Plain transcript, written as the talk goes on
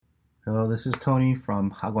Hello, this is Tony from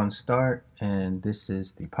Hagwon Start, and this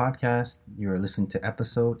is the podcast. You're listening to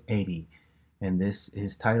episode 80, and this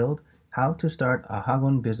is titled How to Start a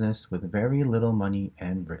Hagwon Business with Very Little Money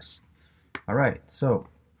and Risk. All right, so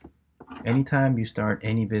anytime you start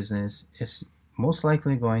any business, it's most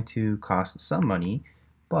likely going to cost some money,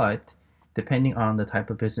 but depending on the type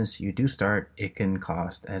of business you do start, it can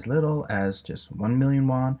cost as little as just 1 million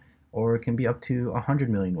won, or it can be up to 100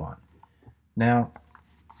 million won. Now,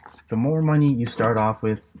 the more money you start off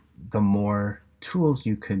with, the more tools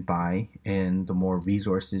you can buy and the more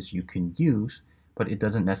resources you can use, but it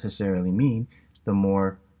doesn't necessarily mean the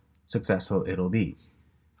more successful it'll be.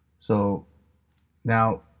 So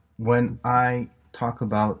now, when I talk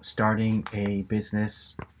about starting a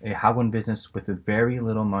business, a Hagwon business with very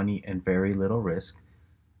little money and very little risk,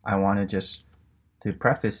 I want to just to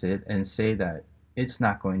preface it and say that it's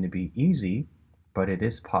not going to be easy, but it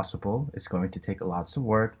is possible. It's going to take lots of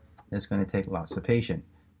work. It's going to take lots of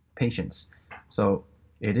patience. So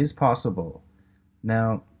it is possible.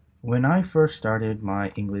 Now, when I first started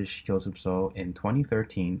my English Hagwon in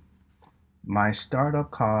 2013, my startup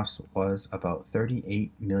cost was about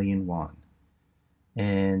 38 million won.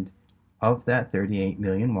 And of that 38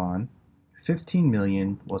 million won, 15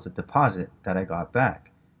 million was a deposit that I got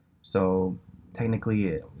back. So technically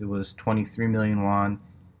it was 23 million won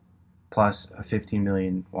plus a 15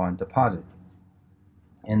 million won deposit.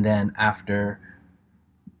 And then after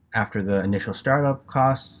the initial startup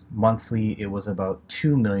costs, monthly it was about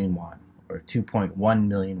 2 million won or 2.1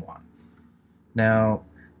 million won. Now,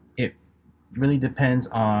 it really depends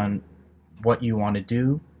on what you want to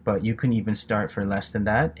do, but you can even start for less than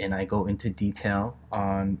that. And I go into detail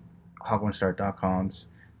on hagwonstart.com's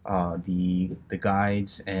the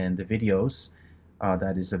guides and the videos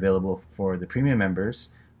that is available for the premium members.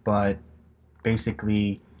 But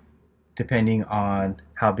basically, depending on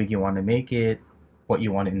how big you want to make it, what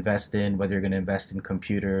you want to invest in, whether you're going to invest in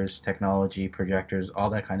computers, technology, projectors, all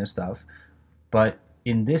that kind of stuff. But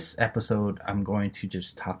in this episode, I'm going to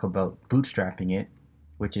just talk about bootstrapping it,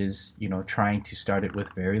 which is, trying to start it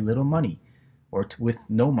with very little money or with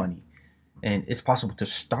no money. And it's possible to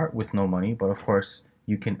start with no money, but of course,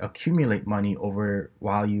 you can accumulate money over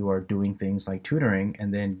while you are doing things like tutoring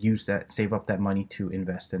and then save up that money to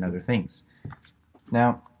invest in other things.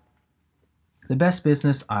 Now, the best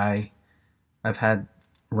business I've had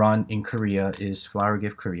run in Korea is Flower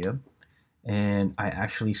Gift Korea, and I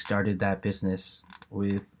actually started that business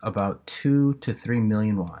with about 2 to 3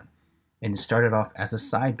 million won, and it started off as a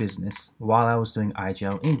side business while I was doing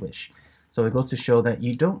IGL English. So it goes to show that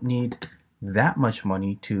you don't need that much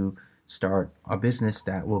money to start a business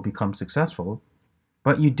that will become successful,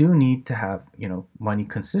 but you do need to have money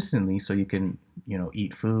consistently so you can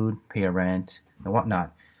eat food, pay a rent, and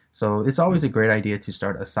whatnot. So it's always a great idea to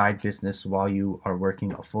start a side business while you are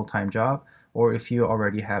working a full-time job, or if you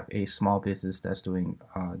already have a small business that's doing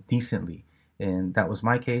decently. And that was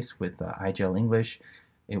my case with IGL English.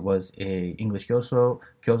 It was a English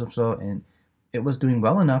Gyosopso, and it was doing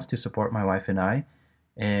well enough to support my wife and I,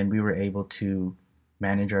 and we were able to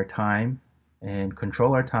manage our time and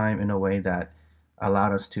control our time in a way that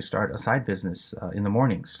allowed us to start a side business in the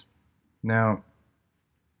mornings. Now,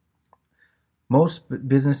 most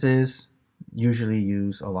businesses usually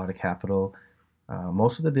use a lot of capital.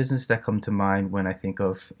 Most of the businesses that come to mind when I think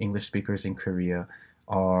of English speakers in Korea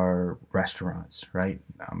are restaurants, right?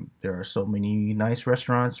 There are so many nice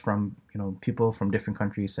restaurants from people from different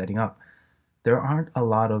countries setting up. There aren't a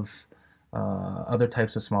lot of other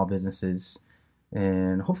types of small businesses,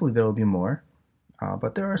 and hopefully there will be more.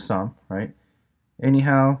 But there are some, right?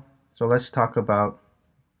 Anyhow, so let's talk about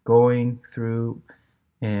going through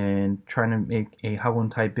and trying to make a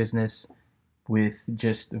Hagwon type business with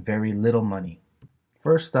just very little money.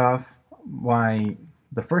 First off, why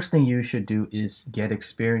the first thing you should do is get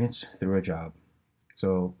experience through a job.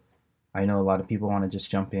 So I know a lot of people want to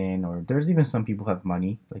just jump in, or there's even some people who have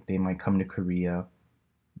money, like they might come to Korea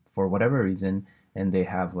for whatever reason, and they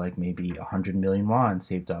have like maybe 100 million won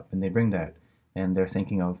saved up, and they bring that, and they're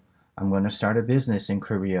thinking of, I'm going to start a business in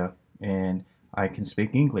Korea, and I can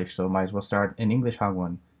speak English, so might as well start an English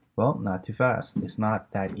Hagwon. Well, not too fast. It's not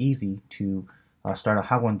that easy to start a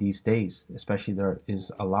Hagwon these days, especially there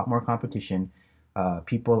is a lot more competition.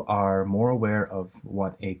 People are more aware of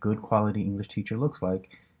what a good quality English teacher looks like,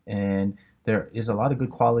 and there is a lot of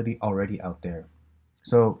good quality already out there.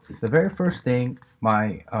 So the very first thing,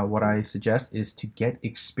 my what I suggest is to get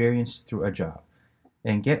experience through a job,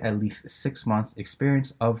 and get at least 6 months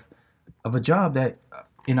experience of a job that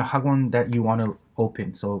in a hagwon that you want to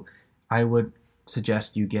open. So I would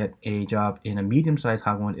suggest you get a job in a medium-sized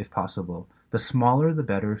hagwon if possible. The smaller, the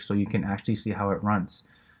better, so you can actually see how it runs.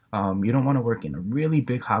 You don't want to work in a really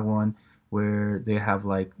big Hagwon where they have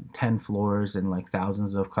like 10 floors and like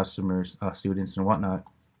thousands of customers, students, and whatnot,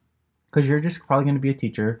 because you're just probably going to be a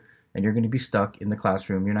teacher and you're going to be stuck in the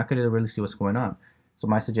classroom. You're not going to really see what's going on. So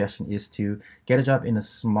my suggestion is to get a job in a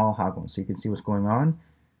small Hagwon so you can see what's going on.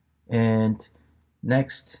 And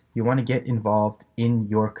next, you want to get involved in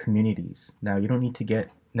your communities. Now, you don't need to get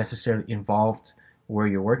necessarily involved where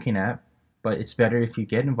you're working at, but it's better if you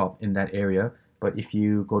get involved in that area. But if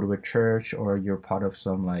you go to a church or you're part of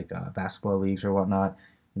some like basketball leagues or whatnot,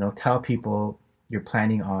 tell people you're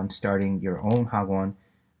planning on starting your own Hagwon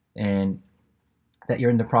and that you're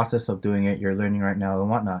in the process of doing it, you're learning right now and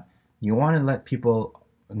whatnot. You want to let people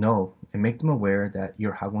know and make them aware that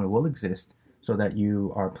your Hagwon will exist so that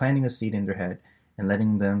you are planting a seed in their head and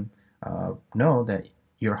letting them know that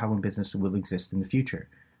your Hagwon business will exist in the future,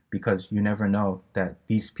 because you never know that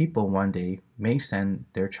these people one day may send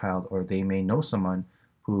their child, or they may know someone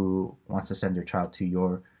who wants to send their child to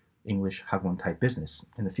your English Hagwon type business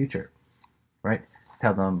in the future, right?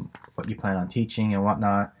 Tell them what you plan on teaching and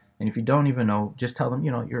whatnot. And if you don't even know, just tell them,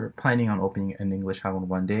 you're planning on opening an English Hagwon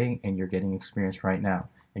one day and you're getting experience right now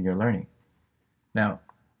and you're learning. Now,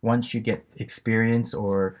 once you get experience,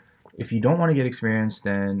 or if you don't want to get experience,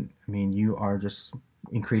 then you are just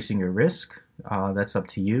increasing your risk. That's up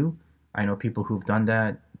to you. I know people who've done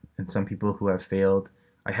that and some people who have failed.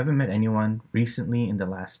 I haven't met anyone recently in the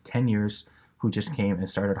last 10 years who just came and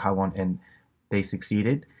started Hagwon and they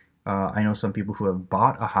succeeded. I know some people who have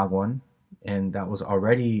bought a Hagwon and that was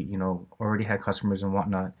already had customers and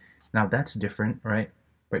whatnot. Now that's different, right?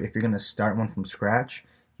 But if you're going to start one from scratch,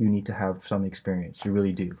 you need to have some experience. You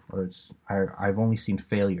really do. I've only seen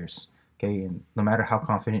failures. Okay, and no matter how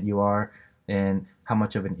confident you are and how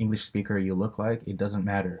much of an English speaker you look like, it doesn't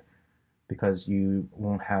matter, because you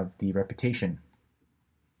won't have the reputation.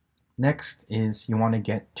 Next is you want to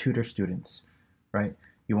get tutor students, right?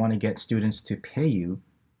 You want to get students to pay you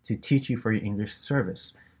to teach you for your English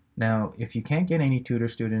service. Now, if you can't get any tutor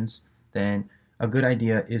students, then a good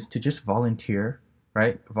idea is to just volunteer,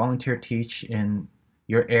 right? Volunteer teach in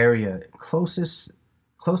your area, close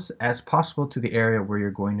as possible to the area where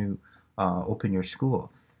you're going to open your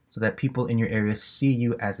school, so that people in your area see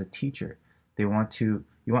you as a teacher. You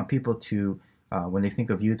want people to, when they think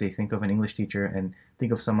of you, they think of an English teacher and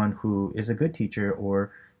think of someone who is a good teacher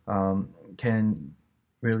or can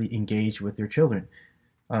really engage with their children.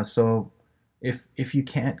 So if you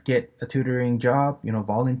can't get a tutoring job,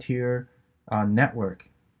 volunteer, network,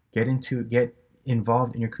 get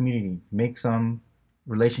involved in your community, make some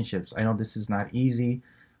relationships. I know this is not easy.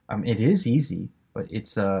 It is easy, but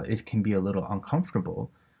it can be a little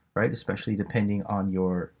uncomfortable, right? Especially depending on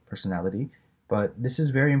your personality. But this is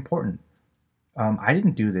very important. I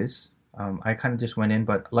didn't do this. I kind of just went in,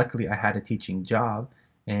 but luckily I had a teaching job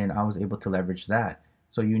and I was able to leverage that.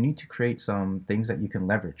 So you need to create some things that you can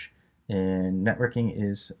leverage, and networking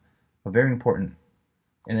is very important.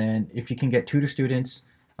 And then if you can get tutor students,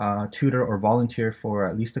 tutor or volunteer for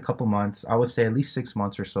at least a couple months, I would say at least 6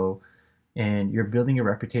 months or so, and you're building your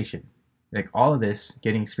reputation. Like all of this,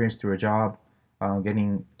 getting experience through a job,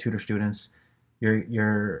 getting tutor students,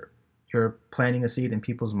 you're planting a seed in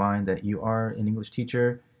people's mind that you are an English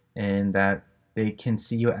teacher and that they can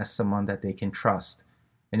see you as someone that they can trust.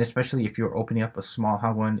 And especially if you're opening up a small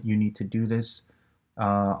Hagwon, you need to do this.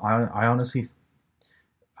 I honestly,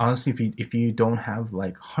 if you don't have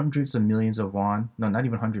like hundreds of millions of won, no, not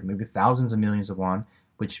even hundred, maybe thousands of millions of won,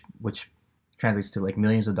 which translates to like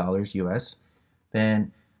millions of dollars US,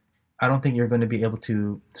 then I don't think you're going to be able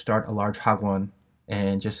to start a large Hagwon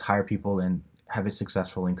and just hire people and have it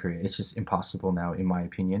successful in Korea. It's just impossible now, in my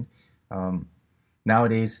opinion.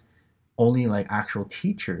 Nowadays, only like actual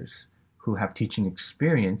teachers who have teaching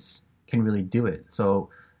experience can really do it. So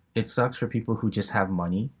it sucks for people who just have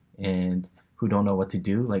money and who don't know what to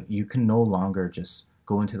do. Like, you can no longer just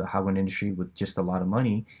go into the Hagwon industry with just a lot of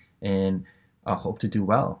money and hope to do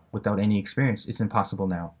well without any experience. It's impossible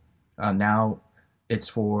now. Now it's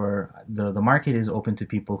for the market is open to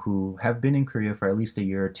people who have been in Korea for at least a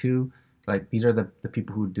year or two. Like, these are the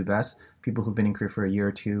people who do best. People who've been in Korea for a year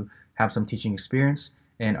or two, have some teaching experience,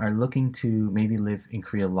 and are looking to maybe live in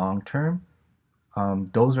Korea long term.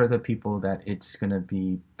 Those are the people that it's going to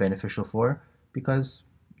be beneficial for, because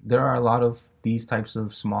there are a lot of these types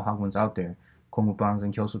of small Hagwons out there. Kongupangs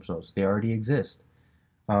and Kyosupsos, they already exist.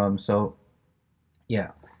 So,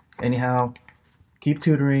 yeah. Anyhow, keep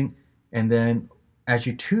tutoring, and then as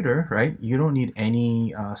you tutor, right, you don't need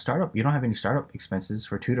any startup. You don't have any startup expenses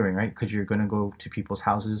for tutoring, right? Because you're going to go to people's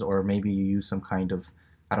houses, or maybe you use some kind of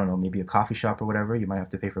I don't know, maybe a coffee shop or whatever. You might have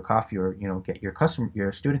to pay for coffee, or get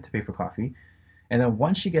your student to pay for coffee. And then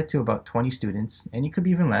once you get to about 20 students, and it could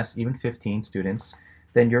be even less, even 15 students,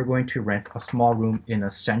 then you're going to rent a small room in a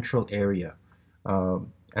central area,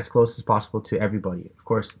 as close as possible to everybody. Of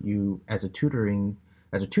course, you as a tutor,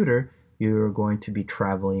 you're going to be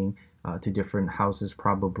traveling to different houses,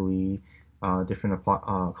 probably different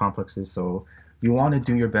complexes. So you want to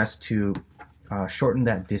do your best to shorten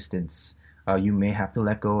that distance. You may have to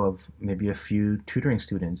let go of maybe a few tutoring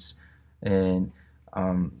students, and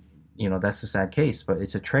that's a sad case, but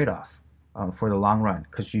it's a trade-off for the long run,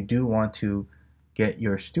 because you do want to get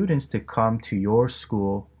your students to come to your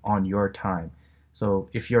school on your time. So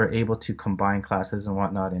if you're able to combine classes and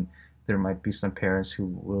whatnot, and there might be some parents who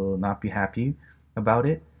will not be happy about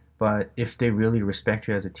it, but if they really respect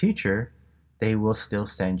you as a teacher, they will still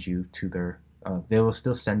send you to they will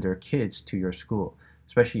still send their kids to your school,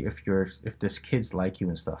 especially if this kids like you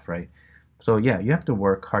and stuff, right? So yeah, you have to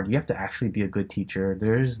work hard. You have to actually be a good teacher.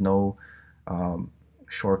 There is no um,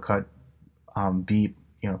 shortcut be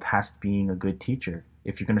past being a good teacher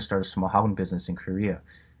if you're going to start a small Hagwon business in Korea.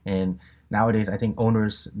 And nowadays, I think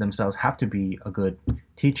owners themselves have to be a good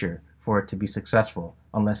teacher for it to be successful,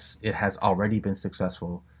 unless it has already been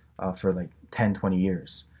successful for like 10, 20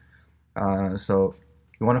 years. So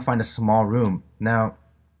you want to find a small room. Now,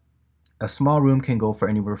 a small room can go for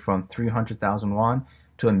anywhere from 300,000 won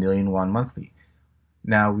to a million won monthly.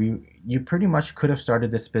 Now, you pretty much could have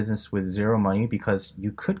started this business with zero money, because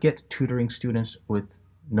you could get tutoring students with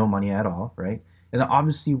no money at all, right? And then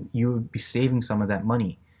obviously you would be saving some of that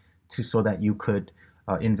money so that you could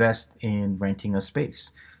invest in renting a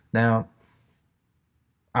space. Now,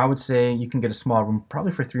 I would say you can get a small room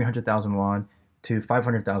probably for 300,000 won to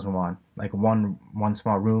 500,000 won, like one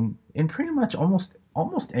small room in pretty much almost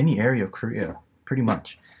any area of Korea, pretty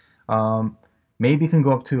much. Um, Maybe it can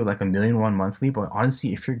go up to like a million won monthly, but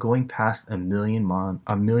honestly, if you're going past a million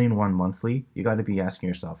won monthly, you got to be asking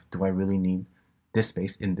yourself, do I really need this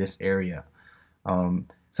space in this area?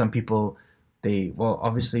 Some people, well,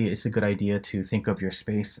 obviously, it's a good idea to think of your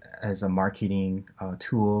space as a marketing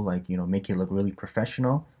tool, like, make it look really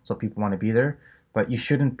professional so people want to be there. But you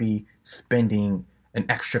shouldn't be spending an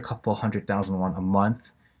extra couple 100,000 won a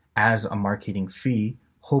month as a marketing fee,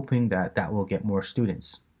 hoping that that will get more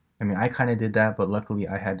students. I mean, I kind of did that, but luckily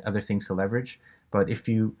I had other things to leverage. But if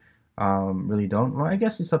you really don't, well, I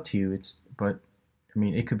guess it's up to you. But I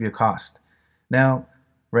mean, it could be a cost. Now,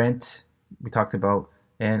 rent we talked about,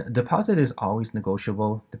 and deposit is always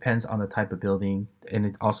negotiable. Depends on the type of building, and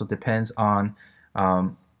it also depends on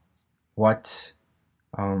um, what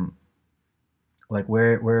um, like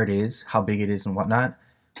where it is, how big it is, and whatnot.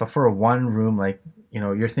 But for a one room, like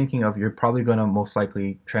you're probably gonna most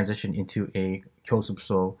likely transition into a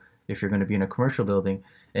kyosubso if you're gonna be in a commercial building.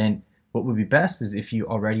 And what would be best is if you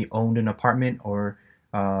already owned an apartment, or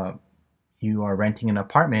uh, you are renting an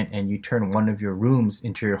apartment, and you turn one of your rooms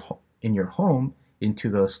in your home into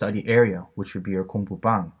the study area, which would be your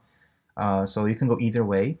kongbubang. So you can go either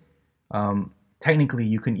way. Technically,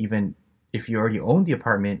 you can even, if you already own the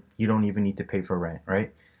apartment, you don't even need to pay for rent,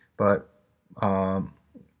 right? But um,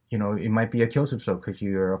 it might be a kyosubso because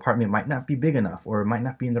your apartment might not be big enough, or it might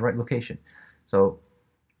not be in the right location. So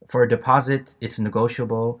for a deposit, it's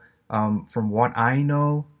negotiable. From what I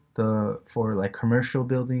know, for like commercial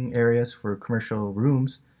building areas, for commercial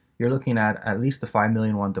rooms, you're looking at least a 5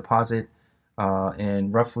 million won deposit,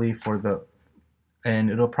 and roughly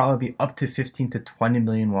and it'll probably be up to 15 to 20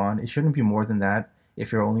 million won. It shouldn't be more than that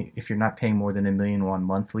if you're not paying more than a million won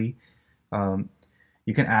monthly. Um,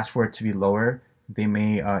 you can ask for it to be lower. They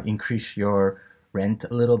may increase your rent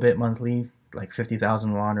a little bit monthly, like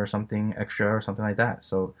 50,000 won or something extra or something like that.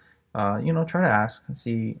 So, try to ask and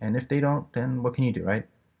see. And if they don't, then what can you do, right?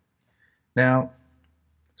 Now,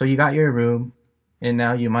 so you got your room, and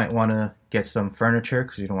now you might want to get some furniture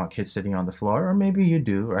because you don't want kids sitting on the floor, or maybe you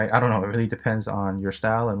do, right? I don't know. It really depends on your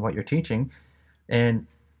style and what you're teaching. And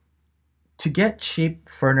to get cheap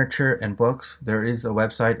furniture and books, there is a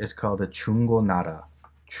website. It's called the Chungo Nara.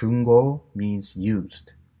 Chungo means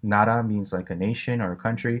used. Nara means like a nation or a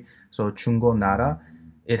country. So Chungo Nara,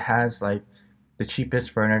 it has like the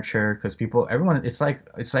cheapest furniture, because everyone, it's like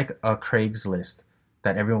a Craigslist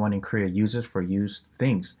that everyone in Korea uses for used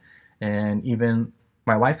things. And even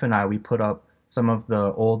my wife and I, we put up some of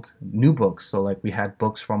the old new books. So like we had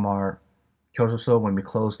books from our Kyoto when we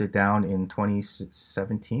closed it down in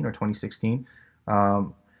 2017 or 2016,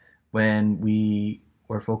 um, when we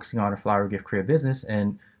were focusing on our flower gift Korea business,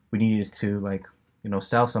 and we needed to like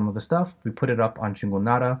sell some of the stuff. We put it up on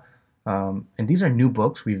Jungonara, and these are new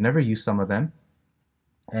books. We've never used some of them,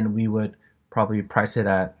 and we would probably price it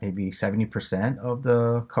at maybe 70% of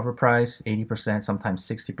the cover price, 80%, sometimes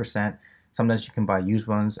 60%. Sometimes you can buy used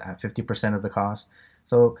ones at 50% of the cost.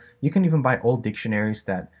 So you can even buy old dictionaries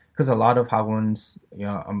that, because a lot of Hagwons,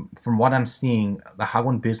 from what I'm seeing, the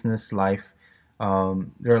Hagwon business life,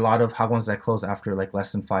 there are a lot of Hagwons that close after like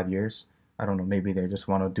less than 5 years. I don't know, maybe they just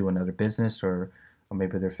want to do another business, or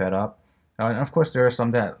maybe they're fed up. And of course, there are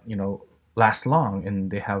some that, last long and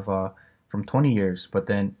they have from 20 years, but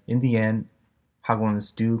then in the end,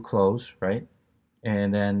 Hagwons do close, right?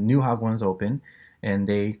 And then new Hagwons open and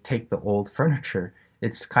they take the old furniture.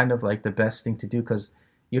 It's kind of like the best thing to do because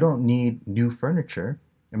you don't need new furniture.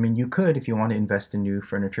 I mean, you could if you want to invest in new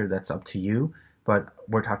furniture, that's up to you, but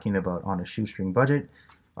we're talking about on a shoestring budget.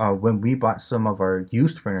 When we bought some of our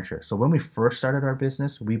used furniture, so when we first started our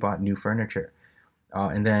business, we bought new furniture.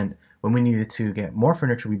 And then when we needed to get more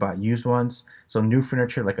furniture, we bought used ones. So new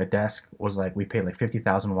furniture, like a desk, was like we paid like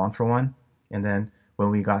 50,000 won for one. And then when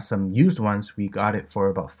we got some used ones, we got it for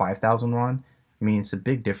about 5,000 won. I mean, it's a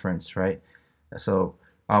big difference, right? So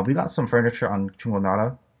we got some furniture on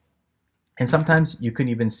Chungonara. And sometimes you can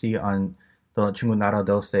even see on the Chungonara,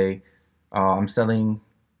 they'll say, I'm selling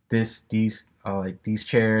like these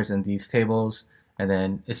chairs and these tables, and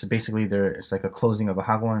then it's basically it's like a closing of a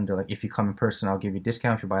hagwon. They're like, if you come in person, I'll give you a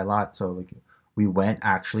discount if you buy a lot. So like we went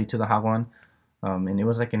actually to the hagwon, and it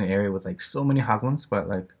was like in an area with like so many hagwons, but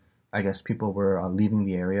like I guess people were leaving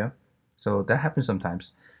the area, so that happens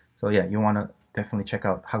sometimes. So yeah, you want to definitely check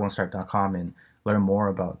out hagwonstart.com and learn more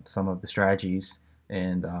about some of the strategies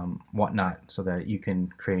and whatnot, so that you can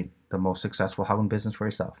create the most successful hagwon business for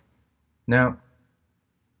yourself. Now,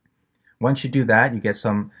 once you do that, you get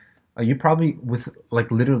some. You probably with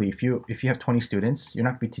like literally, if you have 20 students, you're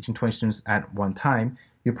not gonna be teaching 20 students at one time.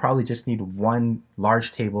 You probably just need one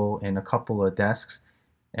large table and a couple of desks,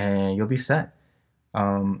 and you'll be set.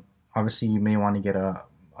 Obviously, you may want to get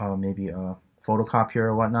maybe a photocopier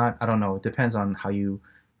or whatnot. I don't know. It depends on how you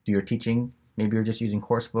do your teaching. Maybe you're just using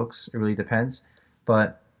course books. It really depends.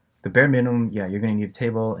 But the bare minimum, yeah, you're gonna need a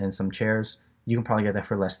table and some chairs. You can probably get that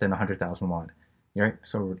for less than 100,000 won. Right?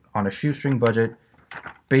 So on a shoestring budget,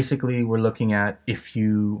 basically we're looking at, if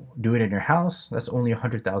you do it in your house, that's only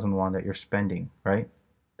 100,000 won that you're spending, right?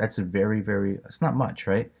 That's it's not much,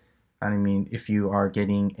 right? I mean, if you are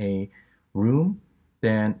getting a room,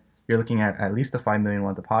 then you're looking at least a 5 million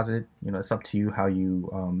won deposit. It's up to you how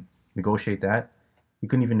you negotiate that. You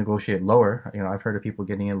can even negotiate lower. I've heard of people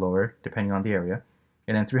getting it lower depending on the area.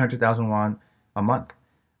 And then 300,000 won a month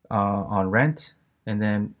on rent. And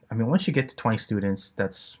then, I mean, once you get to 20 students,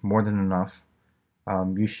 that's more than enough.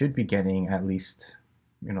 You should be getting at least,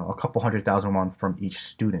 a couple 100,000 won from each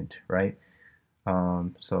student, right?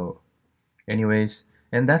 So, anyways,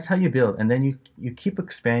 and that's how you build. And then you keep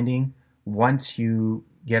expanding once you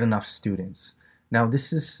get enough students. Now,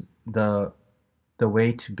 this is the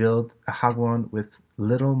way to build a hagwon with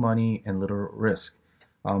little money and little risk.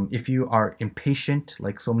 If you are impatient,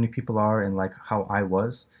 like so many people are, and like how I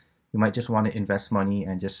was, you might just want to invest money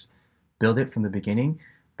and just build it from the beginning.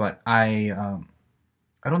 But I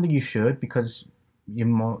don't think you should, because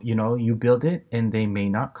you build it and they may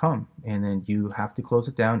not come, and then you have to close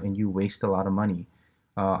it down and you waste a lot of money.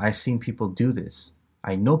 I've seen people do this.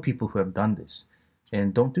 I know people who have done this,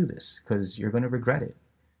 and don't do this because you're going to regret it.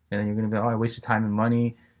 And then you're going to be, oh, I wasted time and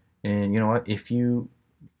money. And you know what? If you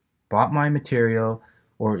bought my material,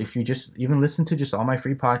 or if you just even listen to just all my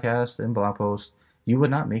free podcasts and blog posts, you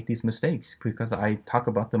would not make these mistakes, because I talk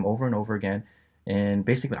about them over and over again. And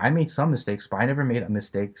basically, I made some mistakes, but I never made a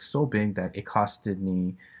mistake so big that it costed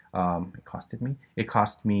me. It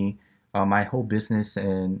cost me my whole business,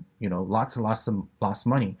 and lots and lots of lost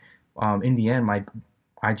money. In the end, my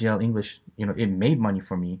IGL English, it made money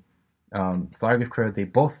for me. Flower Gift Career,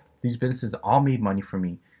 these businesses all made money for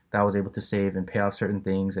me. That I was able to save and pay off certain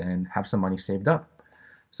things and have some money saved up.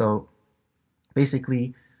 So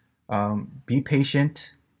basically, be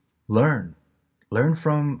patient, learn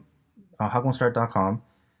from hagwonstart.com,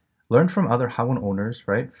 learn from other hagwon owners,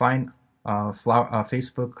 right? Find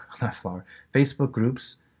Facebook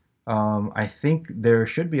groups. I think there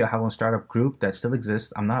should be a hagwon startup group that still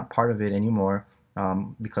exists. I'm not part of it anymore,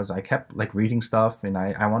 because I kept like reading stuff, and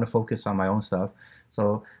I want to focus on my own stuff.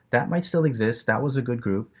 So that might still exist. That was a good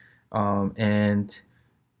group, and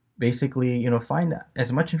basically, find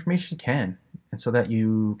as much information as you can, and so that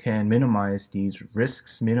you can minimize these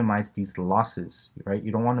risks, minimize these losses, right?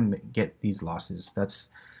 You don't want to get these losses.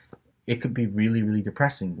 It could be really, really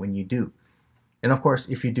depressing when you do. And of course,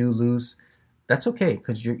 if you do lose, that's okay,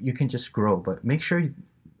 because you can just grow. But make sure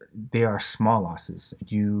they are small losses.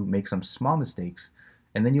 You make some small mistakes,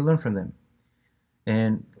 and then you learn from them.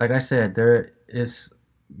 And like I said, there is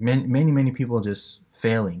many people just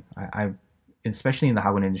failing. I've especially in the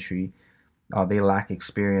Hagwon industry, they lack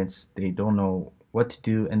experience. They don't know what to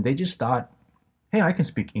do, and they just thought, "Hey, I can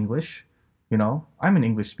speak English. I'm an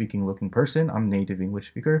English-speaking looking person. I'm a native English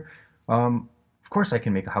speaker. Of course, I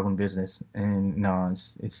can make a Hagwon business." And no,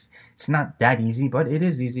 it's not that easy, but it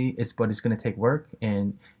is easy. But it's going to take work,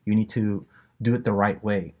 and you need to do it the right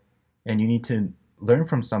way, and you need to learn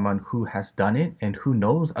from someone who has done it and who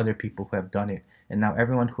knows other people who have done it. And now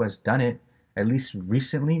everyone who has done it, at least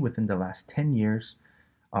recently within the last 10 years,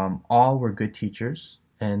 all were good teachers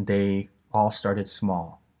and they all started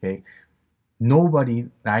small. Okay. Nobody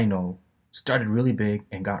that I know started really big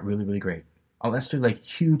and got really, really great. Unless they're like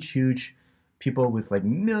huge people with like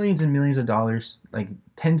millions and millions of dollars, like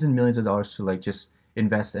tens and millions of dollars to like just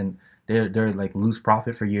invest, and they're like lose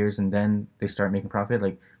profit for years and then they start making profit.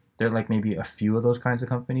 Like they're like maybe a few of those kinds of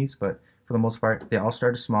companies, but for the most part, they all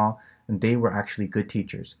started small and they were actually good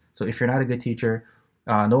teachers. So if you're not a good teacher,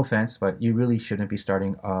 no offense, but you really shouldn't be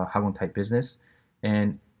starting a Hagwon type business.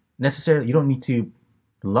 And necessarily, you don't need to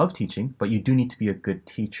love teaching, but you do need to be a good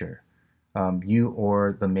teacher. You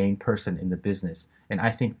or the main person in the business. And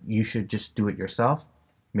I think you should just do it yourself.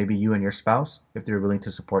 Maybe you and your spouse, if they're willing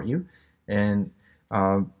to support you, and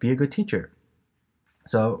be a good teacher.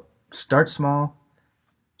 So start small,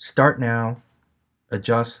 start now,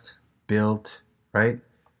 adjust, build, right?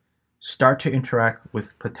 Start to interact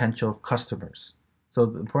with potential customers. So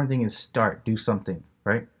the important thing is start, do something,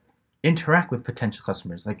 right? Interact with potential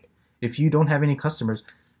customers. Like if you don't have any customers,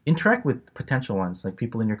 interact with potential ones, like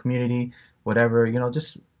people in your community, whatever,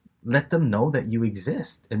 just let them know that you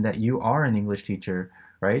exist and that you are an English teacher,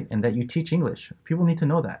 right? And that you teach English. People need to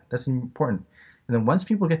know that. That's important. And then once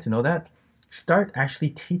people get to know that, start actually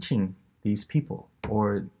teaching these people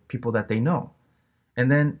or people that they know. And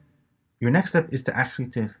then your next step is to actually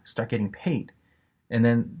to start getting paid. And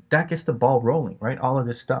then that gets the ball rolling, right? All of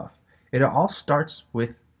this stuff. It all starts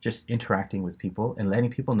with just interacting with people and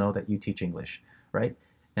letting people know that you teach English, right?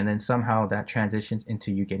 And then somehow that transitions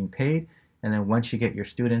into you getting paid. And then once you get your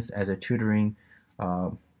students as a tutoring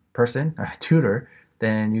person, a tutor,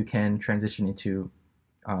 then you can transition into,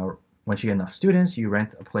 once you get enough students, you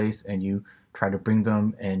rent a place and you try to bring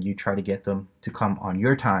them and you try to get them to come on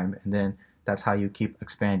your time. And then that's how you keep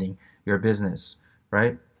expanding your business,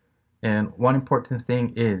 right? And one important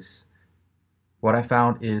thing is what I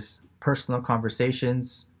found is personal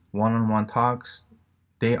conversations, one-on-one talks,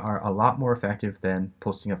 they are a lot more effective than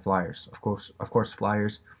posting of flyers. Of course,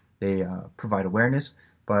 flyers they provide awareness,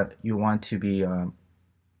 but you want to be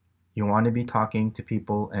talking to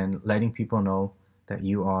people and letting people know that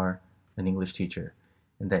you are an English teacher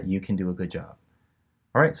and that you can do a good job.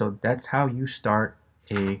 All right, so that's how you start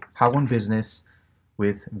a Hagwon business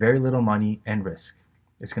with very little money and risk.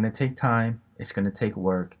 It's going to take time, it's going to take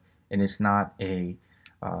work, and it's not a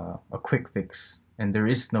quick fix. And there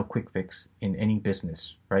is no quick fix in any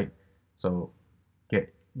business, right? So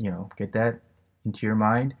get that into your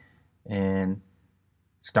mind and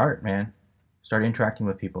start, man. Start interacting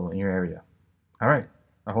with people in your area. All right.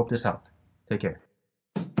 I hope this helped. Take care.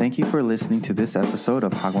 Thank you for listening to this episode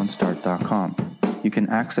of hagwonstart.com. You can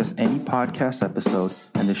access any podcast episode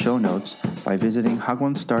and the show notes by visiting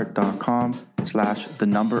hagwonstart.com/the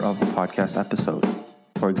number of the podcast episode.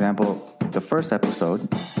 For example, the first episode,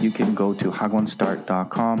 you can go to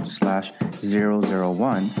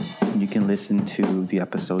hagwonstart.com/001 and you can listen to the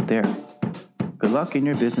episode there. Good luck in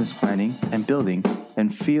your business planning and building,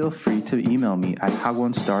 and feel free to email me at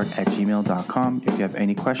hagwonstart@gmail.com if you have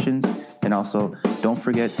any questions. And also, don't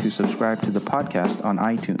forget to subscribe to the podcast on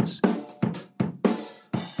iTunes.